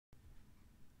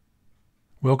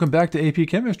Welcome back to AP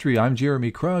Chemistry. I'm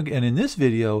Jeremy Krug, and in this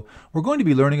video, we're going to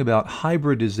be learning about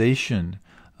hybridization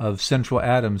of central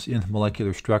atoms in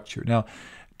molecular structure. Now,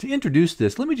 to introduce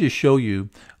this, let me just show you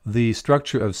the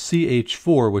structure of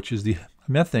CH4, which is the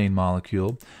methane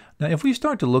molecule. Now, if we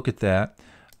start to look at that,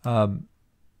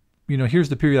 here's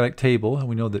the periodic table, and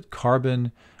we know that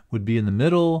carbon would be in the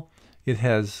middle. It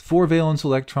has 4 valence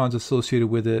electrons associated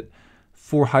with it,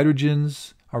 4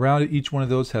 hydrogens around it. Each one of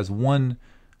those has 1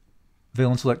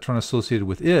 valence electron associated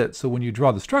with it. So when you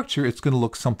draw the structure, it's going to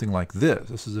look something like this.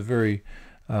 This is a very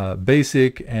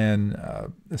basic and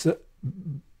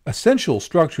essential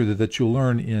structure that you'll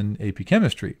learn in AP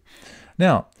Chemistry.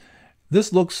 Now,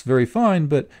 this looks very fine,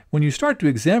 but when you start to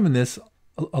examine this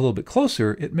a little bit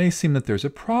closer, it may seem that there's a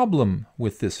problem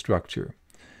with this structure.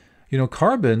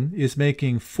 Carbon is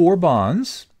making 4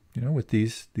 bonds, with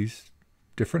these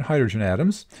different hydrogen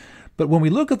atoms. But when we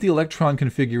look at the electron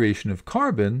configuration of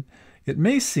carbon, it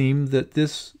may seem that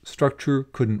this structure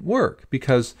couldn't work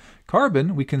because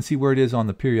carbon, we can see where it is on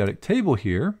the periodic table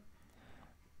here,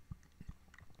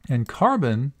 and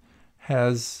carbon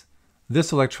has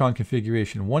this electron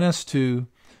configuration, 1s2,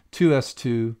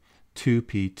 2s2,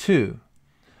 2p2.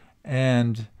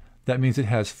 And that means it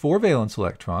has 4 valence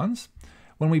electrons.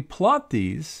 When we plot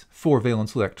these 4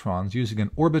 valence electrons using an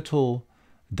orbital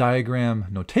diagram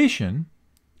notation,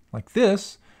 like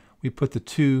this, we put the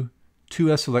 2s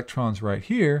electrons right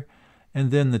here,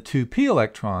 and then the 2p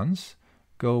electrons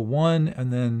go one,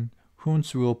 and then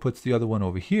Hund's rule puts the other one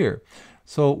over here.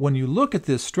 So when you look at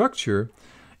this structure,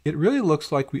 it really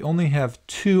looks like we only have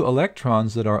 2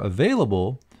 electrons that are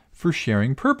available for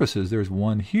sharing purposes. There's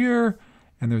one here,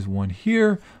 and there's one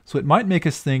here. So it might make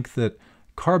us think that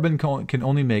carbon can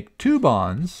only make 2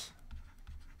 bonds.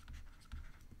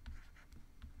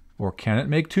 Or can it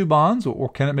make 2 bonds, or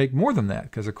can it make more than that?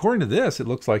 Because according to this, it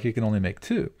looks like it can only make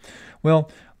 2.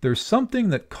 Well, there's something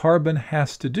that carbon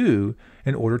has to do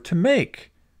in order to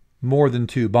make more than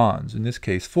 2 bonds, in this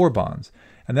case 4 bonds.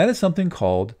 And that is something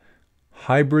called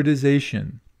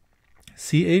hybridization.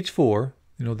 CH4,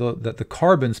 that the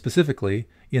carbon specifically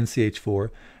in CH4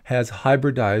 has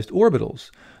hybridized orbitals.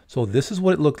 So this is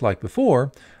what it looked like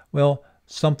before. Well,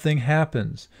 something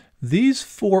happens. These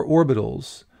 4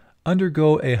 orbitals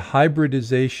undergo a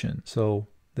hybridization. So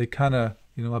they kind of,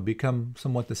 become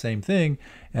somewhat the same thing.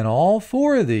 And all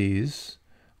 4 of these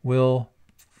will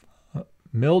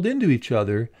meld into each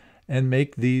other and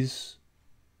make these,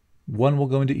 one will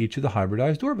go into each of the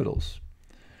hybridized orbitals.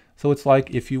 So it's like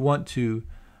if you want to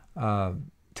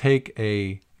take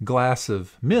a glass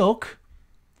of milk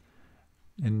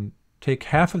and take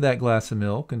half of that glass of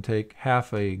milk and take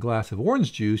half a glass of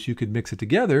orange juice, you could mix it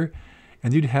together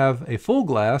and you'd have a full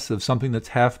glass of something that's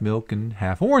half milk and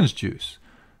half orange juice,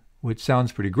 which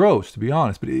sounds pretty gross, to be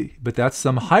honest, but that's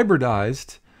some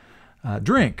hybridized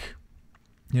drink.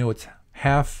 It's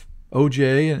half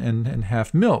OJ and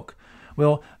half milk.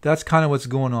 Well, that's kind of what's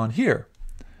going on here.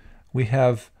 We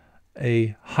have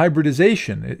a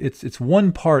hybridization. It's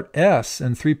 1 part S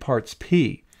and 3 parts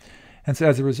P. And so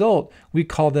as a result, we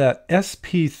call that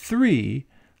sp3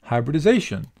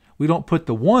 hybridization. We don't put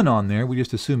the 1 on there. We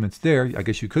just assume it's there. I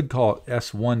guess you could call it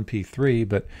S1P3,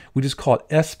 but we just call it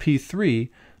sp3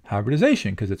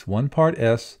 hybridization because it's 1 part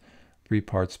S, 3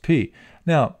 parts P.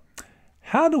 Now,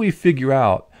 how do we figure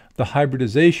out the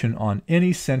hybridization on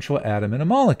any central atom in a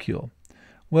molecule?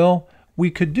 Well,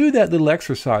 we could do that little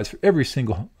exercise for every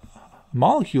single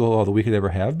molecule, although we could ever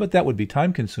have, but that would be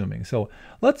time consuming. So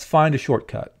let's find a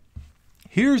shortcut.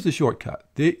 Here's the shortcut,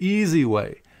 the easy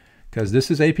way. Because this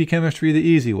is AP Chemistry the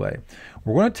easy way.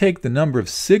 We're going to take the number of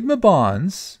sigma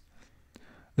bonds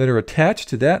that are attached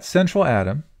to that central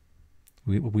atom.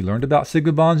 We learned about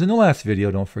sigma bonds in the last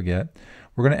video, don't forget.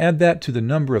 We're going to add that to the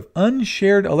number of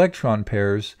unshared electron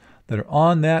pairs that are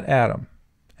on that atom.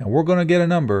 And we're going to get a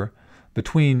number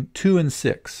between 2 and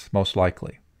 6, most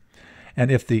likely. And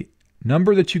if the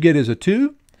number that you get is a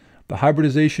 2, the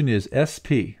hybridization is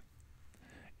sp.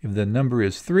 If the number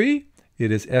is 3,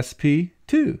 it is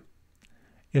sp2.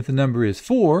 If the number is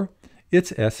 4,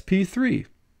 it's sp3.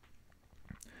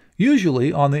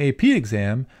 Usually on the AP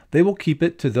exam, they will keep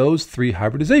it to those 3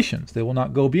 hybridizations. They will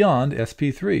not go beyond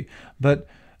sp3. But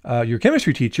your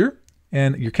chemistry teacher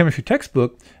and your chemistry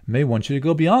textbook may want you to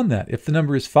go beyond that. If the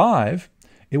number is 5,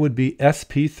 it would be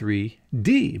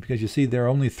sp3d, because you see there are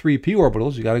only 3 p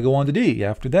orbitals. You got to go on to d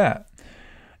after that.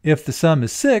 If the sum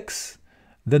is 6,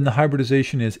 then the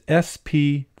hybridization is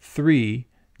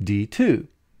sp3d2.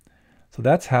 So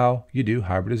that's how you do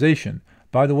hybridization.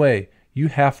 By the way, you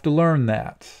have to learn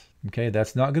that. Okay,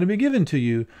 that's not going to be given to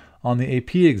you on the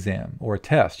AP exam or a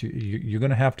test. You're going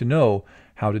to have to know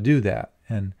how to do that.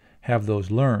 And have those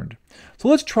learned. So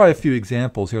let's try a few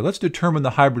examples here. Let's determine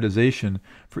the hybridization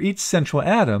for each central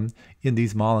atom in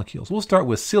these molecules. We'll start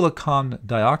with silicon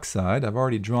dioxide. I've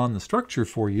already drawn the structure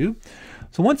for you.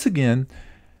 So once again,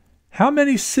 how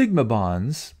many sigma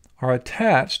bonds are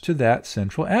attached to that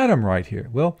central atom right here?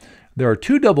 Well, there are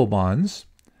 2 double bonds,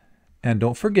 and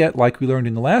don't forget, like we learned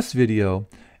in the last video,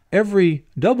 every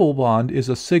double bond is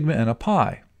a sigma and a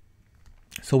pi.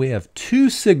 So we have 2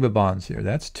 sigma bonds here.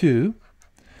 That's 2.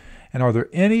 And are there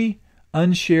any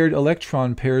unshared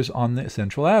electron pairs on the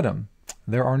central atom?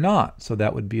 There are not, so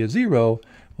that would be a 0.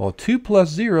 Well, 2 plus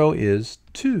 0 is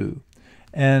 2.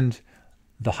 And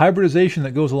the hybridization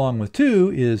that goes along with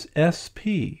 2 is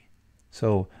sp.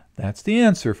 So that's the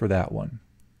answer for that one,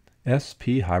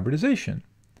 sp hybridization.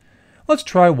 Let's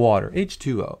try water,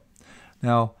 H2O.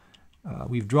 Now,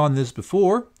 we've drawn this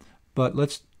before, but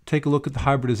let's take a look at the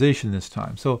hybridization this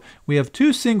time. So we have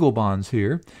 2 single bonds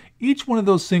here. Each one of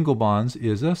those single bonds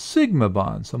is a sigma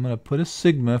bond. So I'm going to put a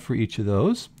sigma for each of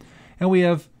those. And we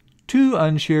have 2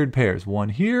 unshared pairs, one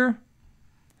here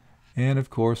and of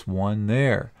course one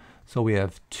there. So we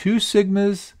have 2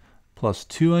 sigmas plus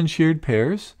 2 unshared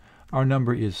pairs. Our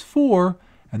number is 4,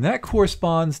 and that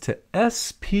corresponds to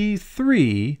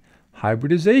sp3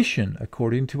 hybridization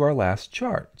according to our last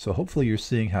chart. So hopefully you're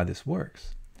seeing how this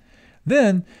works.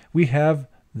 Then we have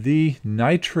the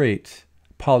nitrate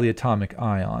polyatomic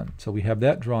ion. So we have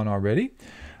that drawn already.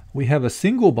 We have a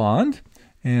single bond,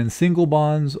 and single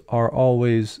bonds are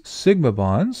always sigma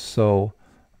bonds. So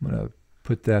I'm going to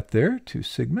put that there, 2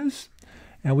 sigmas.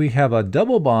 And we have a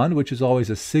double bond, which is always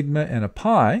a sigma and a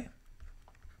pi.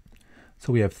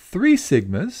 So we have 3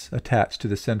 sigmas attached to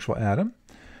the central atom.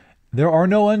 There are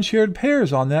no unshared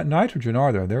pairs on that nitrogen,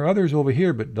 are there? There are others over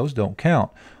here, but those don't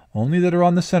count. Only that are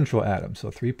on the central atom.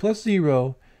 So 3 plus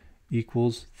 0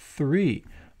 equals 3.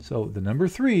 So the number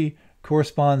 3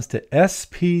 corresponds to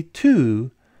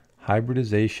sp2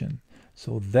 hybridization.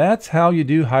 So that's how you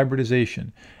do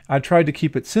hybridization. I tried to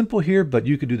keep it simple here, but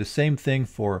you could do the same thing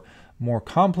for more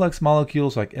complex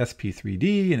molecules like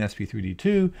sp3d and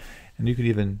sp3d2, and you could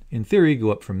even, in theory,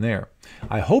 go up from there.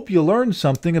 I hope you learned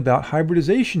something about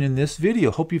hybridization in this video.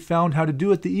 Hope you found how to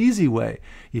do it the easy way.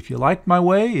 If you liked my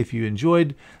way, if you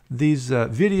enjoyed these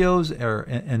videos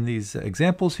and these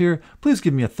examples here, please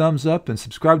give me a thumbs up and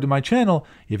subscribe to my channel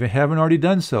if you haven't already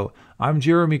done so. I'm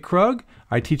Jeremy Krug.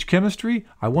 I teach chemistry.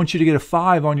 I want you to get a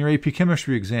 5 on your AP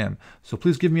Chemistry exam. So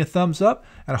please give me a thumbs up,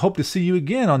 and I hope to see you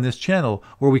again on this channel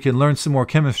where we can learn some more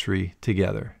chemistry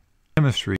together. Chemistry.